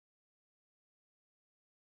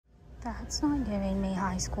That's not giving me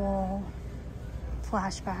high school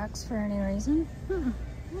flashbacks for any reason.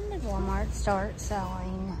 When did Walmart start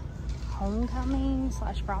selling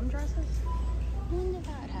homecoming/prom dresses? When did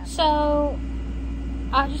that happen? So,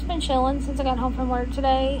 I've just been chilling since I got home from work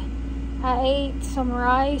today. I ate some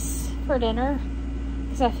rice for dinner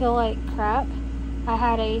because I feel like crap. I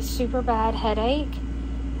had a super bad headache.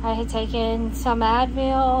 I had taken some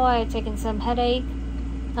Advil, I had taken some headache,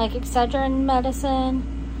 like Excedrin medicine,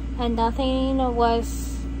 and nothing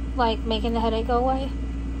was like making the headache go away.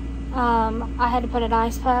 I had to put an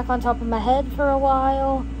ice pack on top of my head for a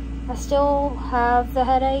while. I still have the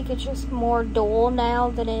headache, it's just more dull now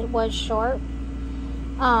than it was sharp.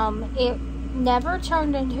 It never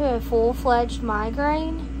turned into a full-fledged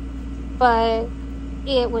migraine, but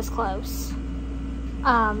it was close.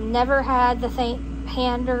 Never had the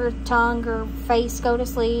hand or tongue or face go to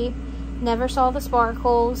sleep. Never saw the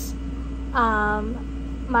sparkles.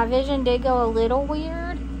 My vision did go a little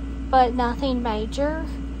weird, but nothing major.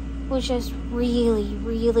 It was just really,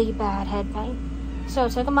 really bad head pain. So I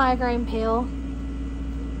took a migraine pill,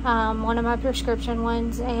 one of my prescription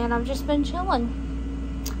ones, and I've just been chilling.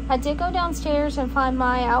 I did go downstairs and find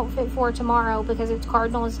my outfit for tomorrow because it's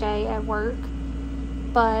Cardinals Day at work.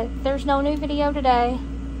 But there's no new video today.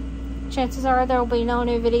 Chances are there will be no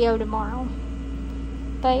new video tomorrow.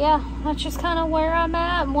 But yeah, that's just kind of where I'm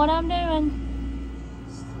at and what I'm doing.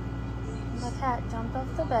 My cat jumped off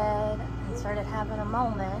the bed and started having a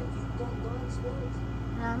moment.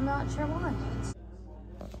 And I'm not sure why.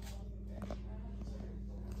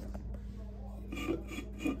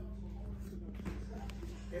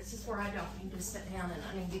 This is where I don't need to sit down and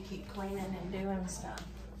I need to keep cleaning and doing stuff.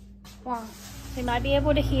 Well, you might be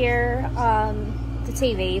able to hear the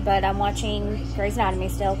TV, but I'm watching Grey's Anatomy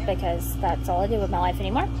still because that's all I do with my life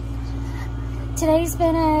anymore. Today's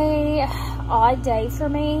been a odd day for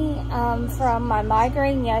me. From my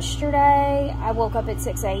migraine yesterday, I woke up at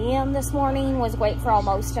 6 a.m. this morning, was awake for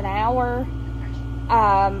almost an hour.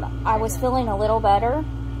 I was feeling a little better.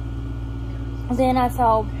 Then I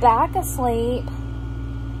fell back asleep,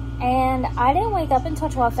 and I didn't wake up until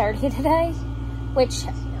 12:30 today, which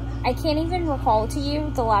I can't even recall to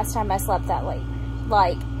you the last time I slept that late.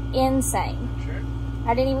 Like, insane.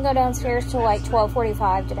 I didn't even go downstairs till like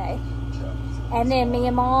 12:45 today. And then me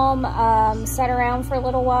and Mom sat around for a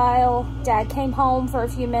little while. Dad came home for a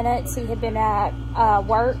few minutes. He had been at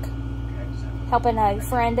work helping a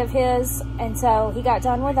friend of his, and so he got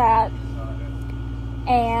done with that.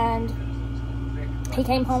 And he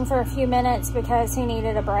came home for a few minutes because he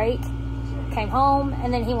needed a break. Came home,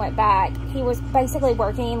 and then he went back. He was basically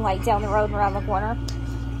working like down the road and around the corner.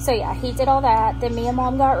 So yeah, he did all that. Then me and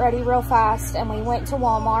Mom got ready real fast, and we went to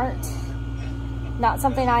Walmart. Not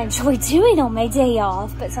something I enjoy doing on my day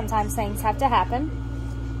off, but sometimes things have to happen.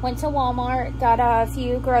 Went to Walmart, got a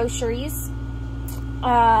few groceries,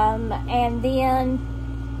 and then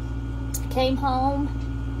came home,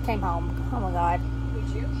 oh my God.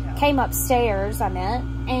 Came upstairs, I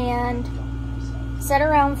meant, and sat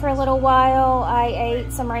around for a little while. I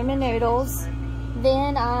ate some ramen noodles.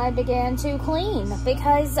 Then I began to clean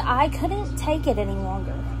because I couldn't take it any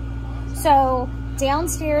longer. So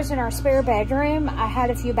downstairs in our spare bedroom, I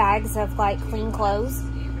had a few bags of like clean clothes.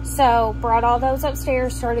 So brought all those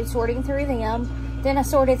upstairs, started sorting through them. Then I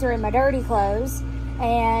sorted through my dirty clothes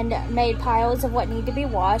and made piles of what need to be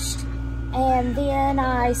washed. And then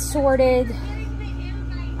I sorted,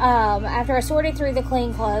 after I sorted through the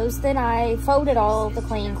clean clothes, then I folded all of the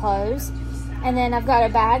clean clothes. And then I've got a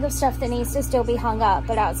bag of stuff that needs to still be hung up.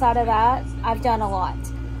 But outside of that, I've done a lot.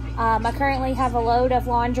 I currently have a load of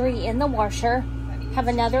laundry in the washer. Have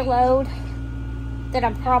another load that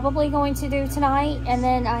I'm probably going to do tonight. And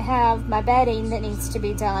then I have my bedding that needs to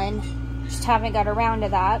be done. Just haven't got around to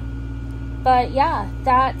that. But yeah,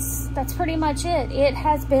 that's pretty much it. It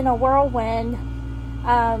has been a whirlwind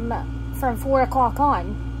from 4 o'clock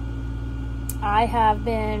on. I have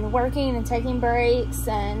been working and taking breaks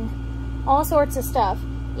and all sorts of stuff.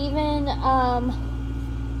 Even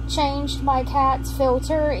changed my cat's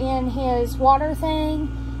filter in his water thing.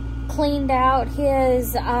 Cleaned out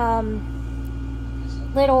his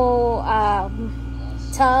little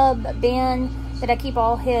tub bin that I keep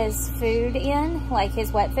all his food in, like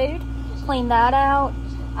his wet food. Cleaned that out.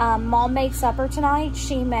 Mom made supper tonight.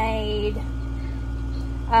 She made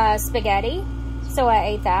spaghetti. So I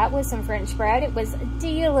ate that with some French bread. It was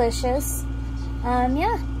delicious.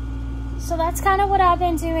 Yeah. So that's kind of what I've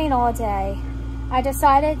been doing all day. I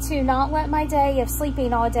decided to not let my day of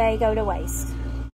sleeping all day go to waste.